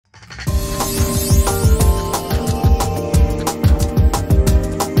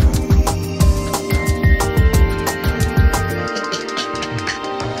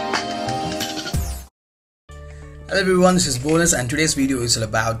everyone, this is Bonus and today's video is all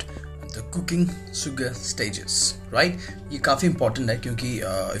about the cooking sugar stages, right? ये काफ़ी important है क्योंकि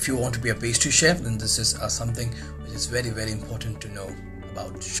if you want to be a pastry chef, then this is something which is very important to know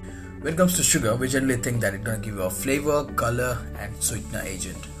about. When it comes to sugar, we generally think that it's going to give you a flavor, color and sweetener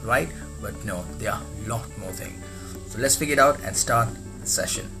agent, right? But no, there are a lot more things. So let's figure it out and start the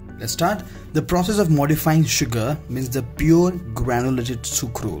session. Let's start. The process of modifying sugar means the pure granulated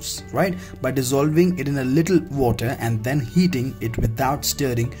sucrose, right? By dissolving it in a little water and then heating it without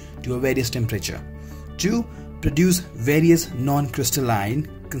stirring to a various temperature. 2. Produce various non-crystalline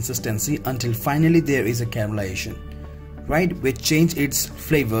consistency until finally there is a caramelization, right? Which change its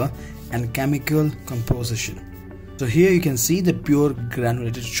flavor and chemical composition. So here you can see the pure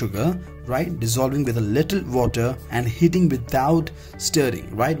granulated sugar, right, dissolving with a little water and heating without stirring,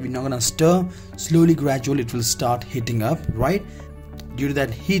 right? We're not gonna stir. Slowly, gradually it will start heating up, right? Due to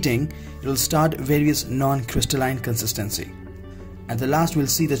that heating, it will start various non-crystalline consistency. At the last, we'll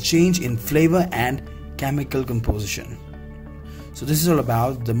see the change in flavor and chemical composition. So this is all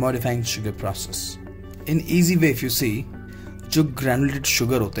about the modifying sugar process. In easy way, if you see, जो granulated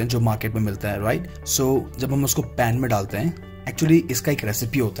sugar होते हैं जो market में मिलता है, right? सो जब हम उसको पैन में डालते हैं, एक्चुअली इसका एक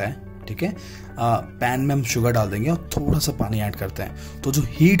रेसिपी होता है, ठीक है? पैन में हम शुगर डाल देंगे और थोड़ा सा पानी ऐड करते हैं, तो जो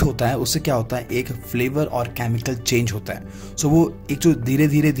हीट होता है उससे क्या होता है, एक फ्लेवर और केमिकल चेंज होता है. सो वो एक जो धीरे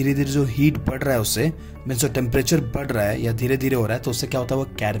धीरे जो हीट बढ़ रहा है उससे मीन्स जो टेम्परेचर बढ़ रहा है या धीरे धीरे हो रहा है, तो उससे क्या होता है,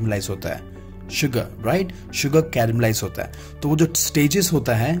 वो कैरमलाइज होता है शुगर, राइट? शुगर कैरमलाइज होता है. तो वो जो स्टेजेस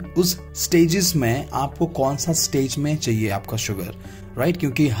होता है, उस स्टेजेस में आपको कौन सा स्टेज में चाहिए आपका शुगर, राइट?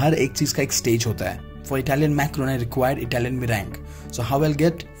 क्योंकि हर एक चीज का एक स्टेज होता है. For Italian macaroni I required Italian मिरैंग. So how I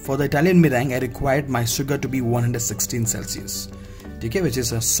get for the Italian मिरैंग I required my sugar to be 116 Celsius, ठीक है, which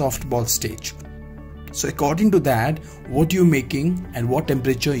is a soft ball stage. So according to that, what you're making and what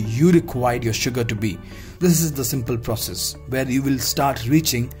temperature you required your sugar to be. This is the simple process where you will start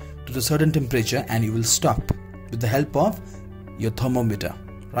reaching to the certain temperature and you will stop with the help of your thermometer,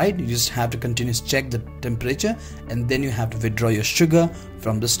 right? You just have to continuously check the temperature and then you have to withdraw your sugar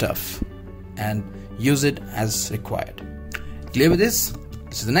from the stuff and use it as required. Clear with this?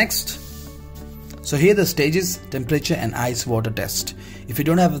 This is the next. So here the stages: temperature and ice water test. If you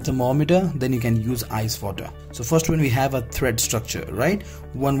don't have a thermometer, then you can use ice water. So first one, we have a thread structure, right?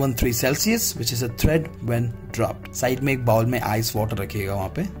 113 Celsius, which is a thread when dropped. Side में एक bowl में ice water रखिएगा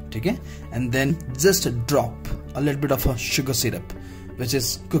वहाँ पे, ठीक है? And then just drop a little bit of a sugar syrup, which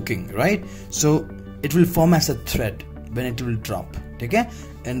is cooking, right? So it will form as a thread when it will drop, ठीक है?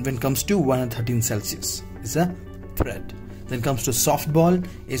 And when it comes to 113 Celsius, it's a thread. Then comes to soft ball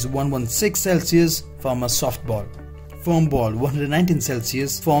is 116 Celsius, form a soft ball. Firm ball 119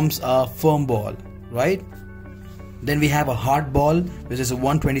 Celsius forms a firm ball, right? Then we have a hard ball, which is a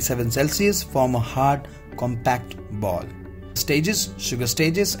 127 Celsius, form a hard compact ball. Stages, sugar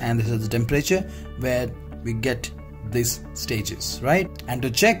stages, and this is the temperature where we get these stages, right? And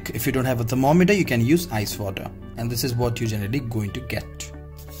to check, if you don't have a thermometer, you can use ice water, and this is what you're generally going to get.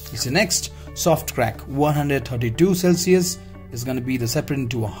 It's the next. Soft crack 132 Celsius is going to be the separate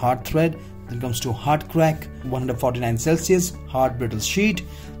into a hard thread. Then comes to hard crack 149 Celsius, hard brittle sheet.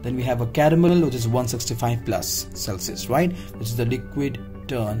 Then we have a caramel, which is 165 plus Celsius, right? Which is the liquid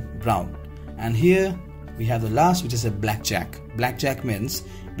turn brown. And here we have the last, which is a blackjack. Blackjack means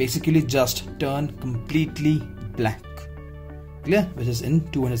basically just turn completely black. Clear? Which is in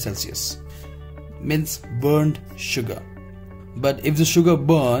 200 Celsius. Means burned sugar. But if the sugar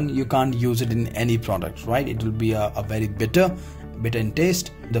burn, you can't use it in any product, right? It will be a very bitter in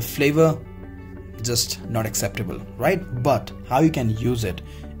taste. The flavor just not acceptable, right? But how you can use it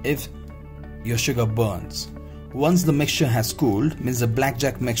if your sugar burns? Once the mixture has cooled, means the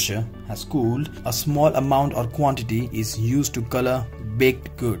blackjack mixture has cooled, a small amount or quantity is used to color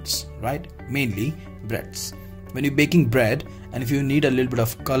baked goods, right? Mainly breads. When you're baking bread, and if you need a little bit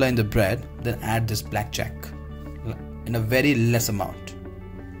of color in the bread, then add this blackjack in a very less amount.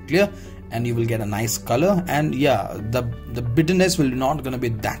 Clear? And you will get a nice color. And yeah, the bitterness will not gonna be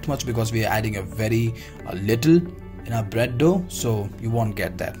that much because we are adding a very little in our bread dough, so you won't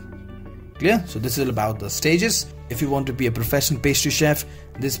get that. Clear? So this is all about the stages. If you want to be a professional pastry chef,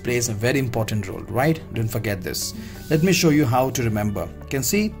 this plays a very important role, right? Don't forget this. Let me show you how to remember. You can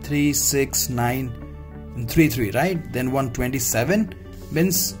see 3, 6, 9 and 3, 3, right? Then 127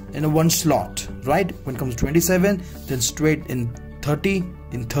 means in a one slot, right? When it comes to 27, then straight in 30,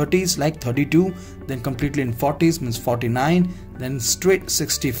 in 30s like 32, then completely in 40s means 49, then straight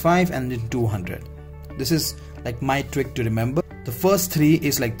 65 and then 200. This is like my trick to remember. The first three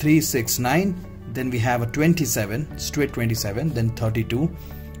is like 3, 6, 9, then we have a 27, straight 27, then 32,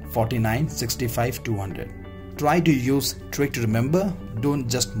 49, 65, 200. try to use trick to remember, don't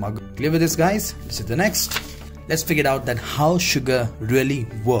just mug. Clear with this, guys? This is the next. Let's figure out that how sugar really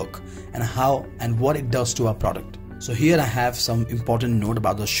work and how and what it does to our product. So here I have some important note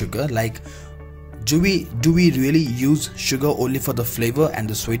about the sugar, like do we really use sugar only for the flavor and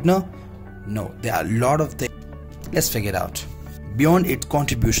the sweetener? No, there are a lot of things. Let's figure it out. Beyond its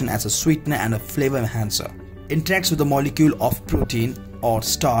contribution as a sweetener and a flavor enhancer, interacts with the molecule of protein or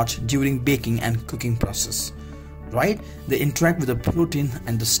starch during baking and cooking process, right? They interact with the protein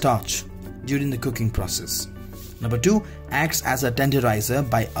and the starch during the cooking process. Number 2, acts as a tenderizer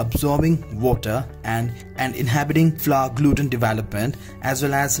by absorbing water and inhibiting flour gluten development as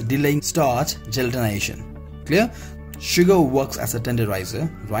well as delaying starch gelatinization. Clear? Sugar works as a tenderizer,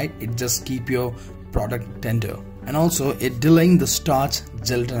 right? It just keep your product tender, and also it delaying the starch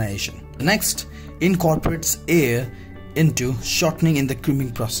gelatinization. Next, incorporates air into shortening in the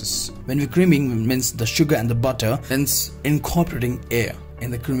creaming process. When we creaming means the sugar and the butter, hence incorporating air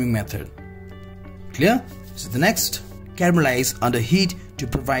in the creaming method. Clear? So the next, caramelize under heat to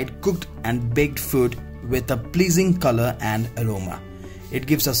provide cooked and baked food with a pleasing color and aroma. It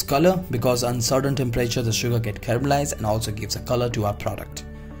gives us color because on certain temperature the sugar get caramelized and also gives a color to our product.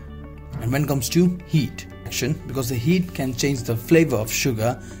 And when it comes to heat action, because the heat can change the flavor of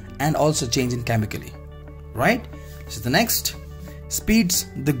sugar and also change it chemically, right? So the next, speeds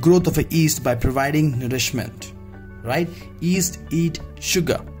the growth of a yeast by providing nourishment, right? Yeast eat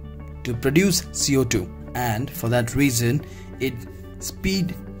sugar to produce CO2, and for that reason it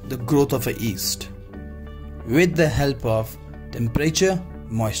speed the growth of a yeast with the help of temperature,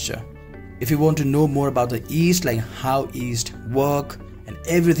 moisture. If you want to know more about the yeast, like how yeast work and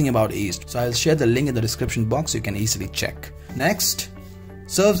everything about yeast, so I'll share the link in the description box so you can easily check. Next,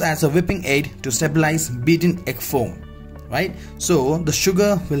 serves as a whipping aid to stabilize beaten egg foam, right? So the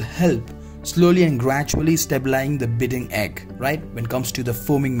sugar will help slowly and gradually stabilizing the beating egg, right, when it comes to the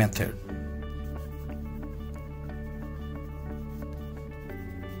foaming method.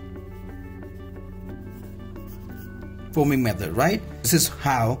 Foaming method, right? This is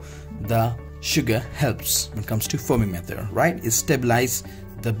how the sugar helps when it comes to foaming method, right? It stabilizes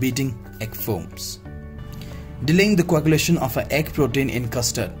the beating egg foams. Delaying the coagulation of an egg protein in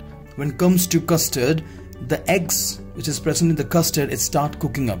custard. When it comes to custard, the eggs which is present in the custard, it start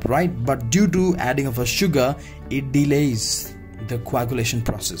cooking up, right? But due to adding of a sugar, it delays the coagulation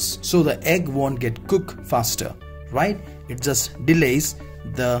process, so the egg won't get cooked faster, right? It just delays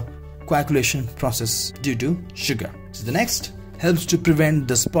the coagulation process due to sugar. So the next, helps to prevent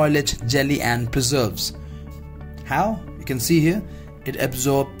the spoilage, jelly and preserves. How? You can see here, it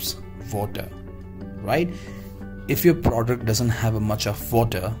absorbs water, right? If your product doesn't have much of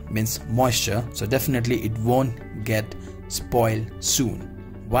water, means moisture, so definitely it won't get spoiled soon.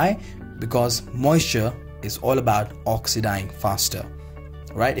 Why? Because moisture is all about oxidizing faster,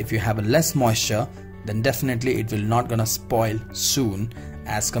 right? If you have a less moisture, then definitely it will not gonna spoil soon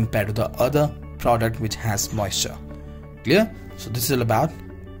as compared to the other product which has moisture. Clear? So this is all about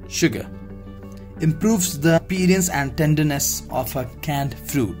sugar. Improves the appearance and tenderness of a canned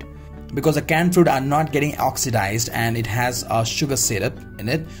fruit, because the canned fruit are not getting oxidized and it has a sugar syrup in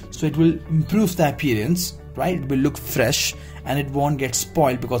it, so it will improve the appearance, right? It will look fresh and it won't get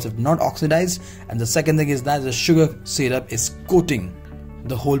spoiled because it's not oxidized. And the second thing is that the sugar syrup is coating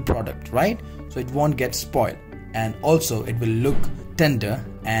the whole product, right? So it won't get spoiled, and also it will look tender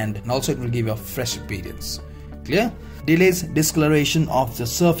and also it will give you a fresh appearance. Clear? Delays discoloration of the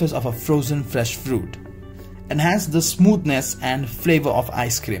surface of a frozen fresh fruit. Enhance the smoothness and flavor of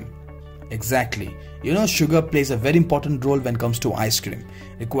ice cream. Exactly. You know, sugar plays a very important role when it comes to ice cream.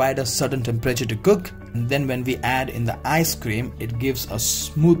 Required a certain temperature to cook, and then when we add in the ice cream, it gives a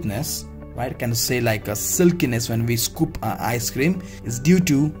smoothness, right? Can say like a silkiness when we scoop our ice cream is due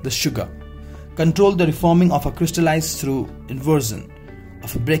to the sugar. Control the reforming of a crystallized through inversion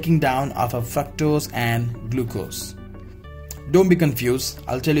of a breaking down of a fructose and glucose. Don't be confused.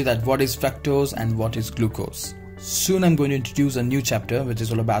 I'll tell you that what is fructose and what is glucose. Soon I'm going to introduce a new chapter which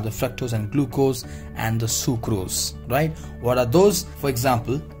is all about the fructose and glucose and the sucrose, right? What are those? For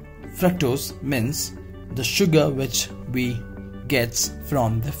example, fructose means the sugar which we get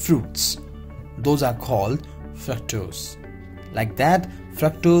from the fruits. Those are called fructose. Like that,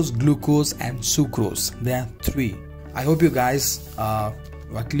 fructose, glucose and sucrose. There are three. I hope you guys are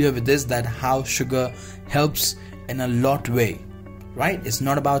clear with this, that how sugar helps in a lot way, right? It's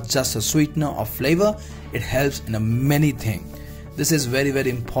not about just a sweetener or flavor, it helps in a many things. This is very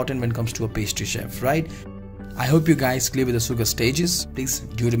important when it comes to a pastry chef, right? I hope you guys clear with the sugar stages. Please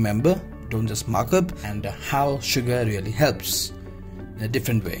do remember, don't just mark up, and how sugar really helps in a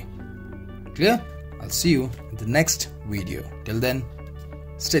different way. Clear? I'll see you in the next video. Till then,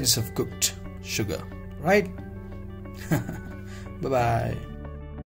 stages of cooked sugar, right? Bye bye.